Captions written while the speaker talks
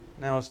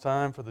Now it's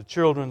time for the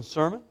children's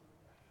sermon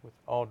with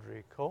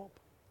Audrey Culp.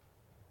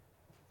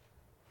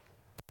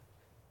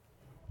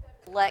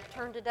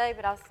 Lectern today,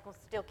 but I was going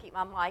to still keep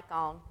my mic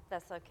on, if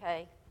that's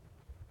okay.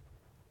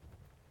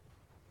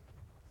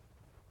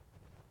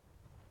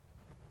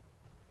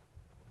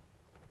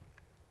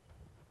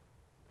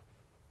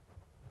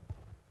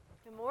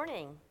 Good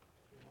morning.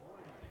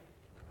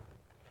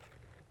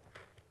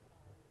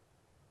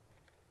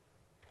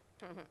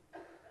 Okay.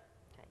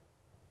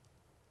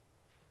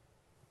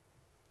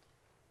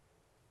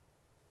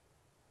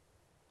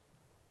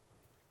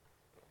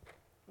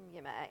 Let me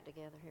get my act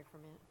together here for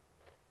a minute.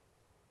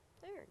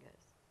 There it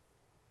goes.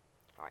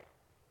 All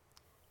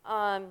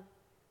right.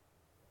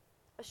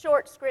 A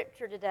short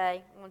scripture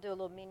today. I'm going to do a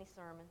little mini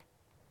sermon.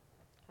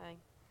 Okay.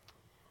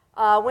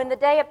 When the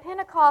day of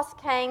Pentecost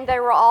came, they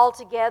were all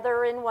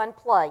together in one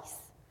place.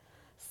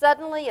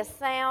 Suddenly, a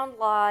sound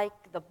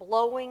like the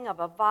blowing of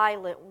a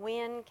violent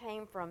wind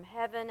came from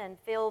heaven and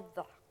filled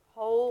the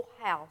whole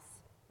house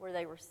where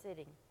they were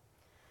sitting.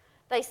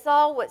 They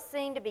saw what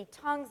seemed to be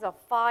tongues of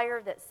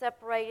fire that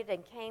separated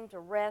and came to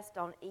rest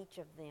on each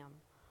of them.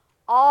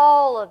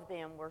 All of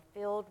them were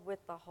filled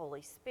with the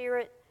Holy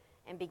Spirit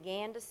and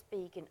began to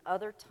speak in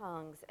other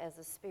tongues as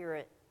the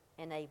Spirit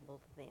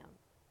enabled them.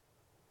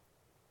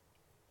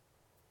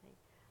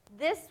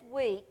 This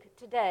week,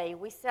 today,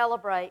 we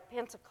celebrate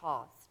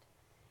Pentecost.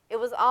 It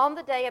was on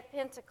the day of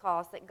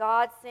Pentecost that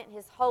God sent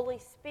His Holy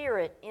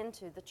Spirit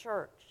into the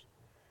church.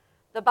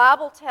 The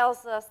Bible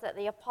tells us that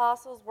the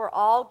apostles were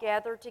all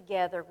gathered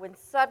together when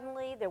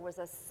suddenly there was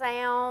a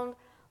sound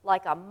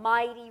like a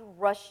mighty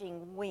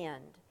rushing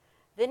wind.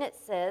 Then it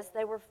says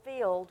they were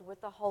filled with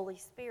the Holy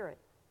Spirit.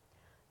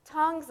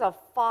 Tongues of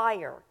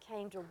fire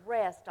came to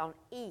rest on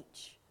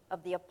each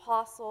of the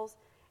apostles,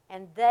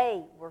 and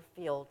they were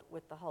filled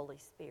with the Holy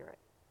Spirit.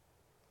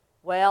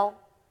 Well,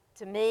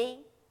 to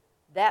me,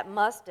 that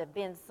must have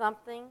been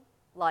something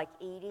like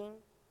eating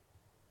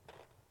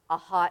a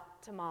hot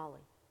tamale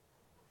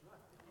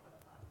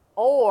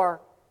or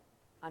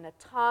an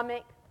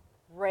atomic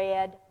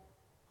red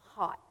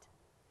hot.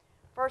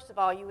 First of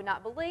all, you would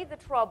not believe the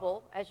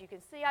trouble. As you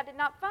can see, I did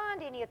not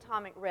find any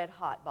atomic red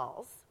hot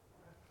balls.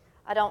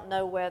 I don't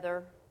know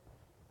whether,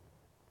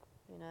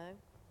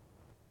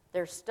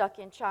 they're stuck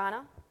in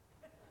China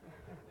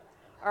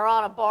or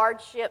on a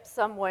barge ship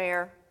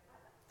somewhere.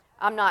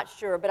 I'm not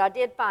sure, but I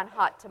did find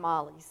hot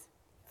tamales.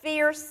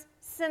 Fierce,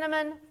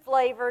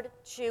 cinnamon-flavored,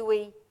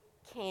 chewy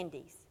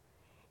candies.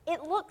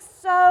 It looks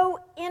so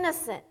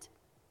innocent.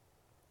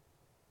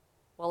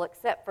 Well,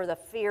 except for the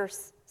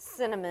fierce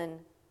cinnamon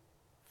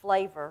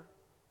flavor.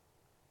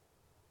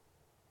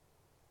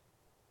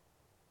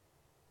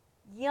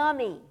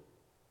 Yummy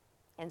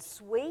and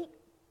sweet.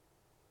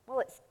 Well,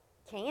 it's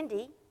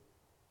candy.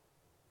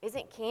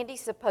 Isn't candy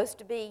supposed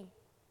to be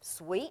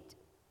sweet?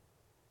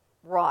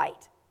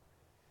 Right.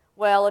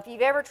 Well, if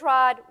you've ever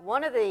tried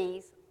one of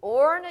these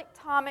or an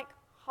atomic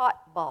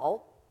hot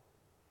ball,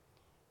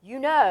 you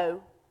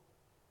know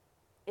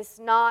it's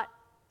not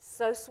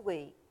so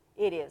sweet.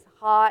 It is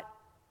hot,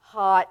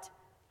 hot,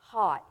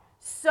 hot.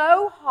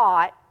 So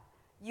hot,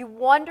 you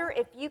wonder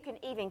if you can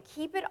even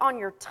keep it on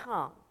your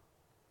tongue.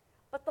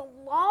 But the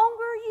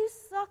longer you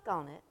suck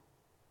on it,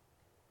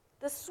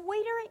 the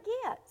sweeter it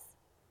gets.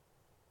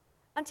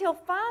 Until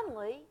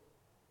finally,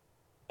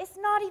 it's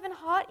not even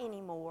hot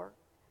anymore.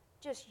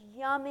 Just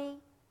yummy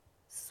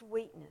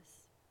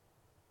sweetness.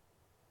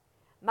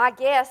 My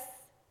guess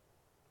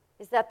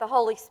is that the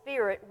Holy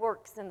Spirit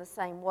works in the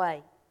same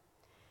way.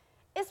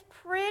 It's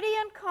pretty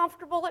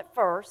uncomfortable at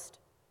first.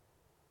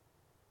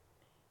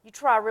 You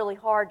try really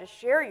hard to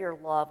share your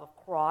love of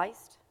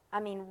Christ. I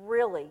mean,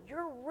 really,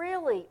 you're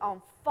really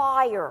on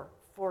fire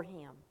for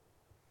Him.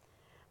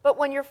 But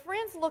when your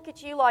friends look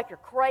at you like you're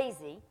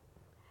crazy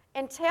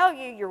and tell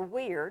you you're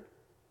weird,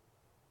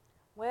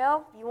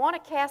 well, you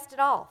want to cast it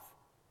off.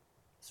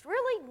 It's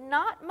really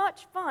not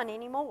much fun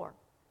anymore.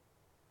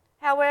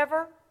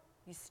 However,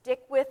 you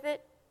stick with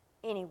it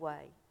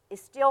anyway.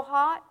 It's still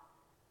hot,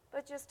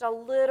 but just a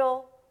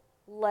little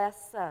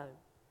less so.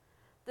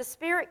 The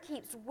Spirit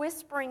keeps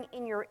whispering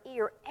in your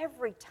ear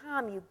every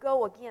time you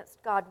go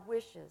against God's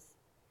wishes,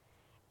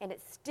 and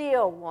it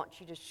still wants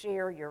you to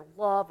share your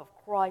love of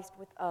Christ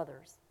with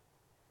others.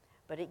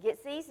 But it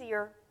gets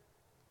easier.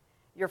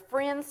 Your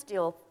friends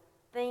still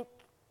think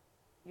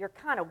you're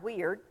kind of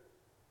weird,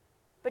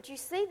 but you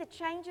see the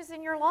changes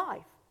in your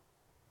life.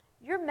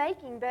 You're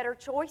making better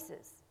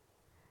choices.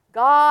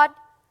 God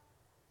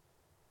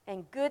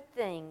and good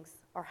things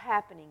are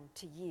happening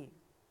to you.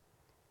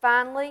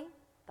 Finally,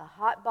 the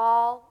hot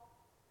ball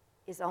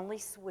is only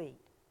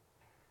sweet,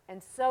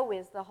 and so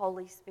is the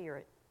Holy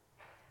Spirit.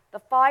 The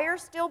fire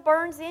still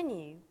burns in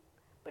you,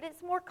 but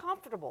it's more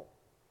comfortable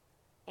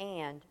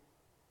and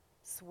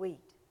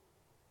sweet.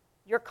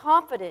 You're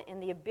confident in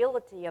the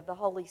ability of the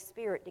Holy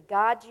Spirit to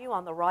guide you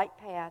on the right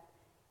path,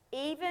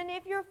 even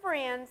if your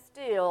friends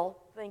still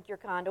think you're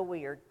kind of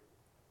weird.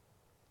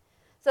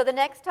 So the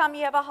next time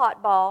you have a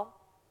hot ball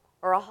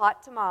or a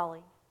hot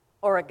tamale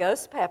or a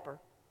ghost pepper,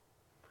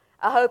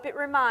 I hope it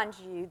reminds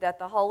you that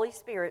the Holy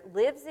Spirit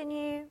lives in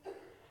you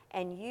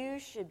and you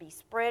should be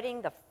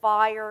spreading the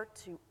fire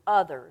to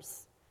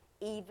others,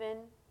 even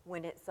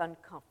when it's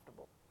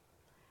uncomfortable.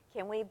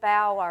 Can we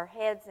bow our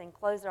heads and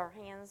close our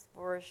hands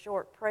for a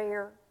short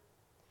prayer?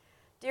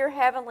 Dear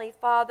Heavenly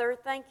Father,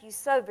 thank you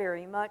so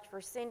very much for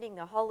sending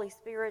the Holy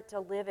Spirit to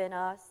live in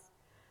us,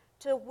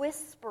 to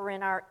whisper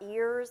in our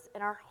ears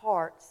and our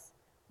hearts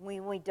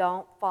when we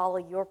don't follow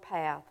your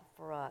path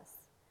for us.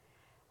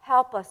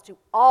 Help us to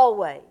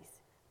always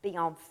be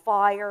on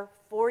fire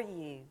for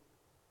you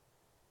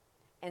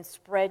and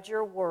spread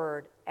your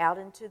word out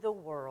into the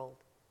world,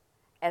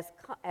 as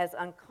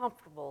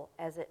uncomfortable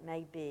as it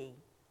may be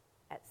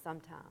at some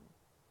time.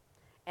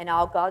 And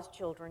all God's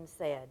children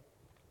said,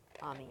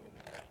 Amen.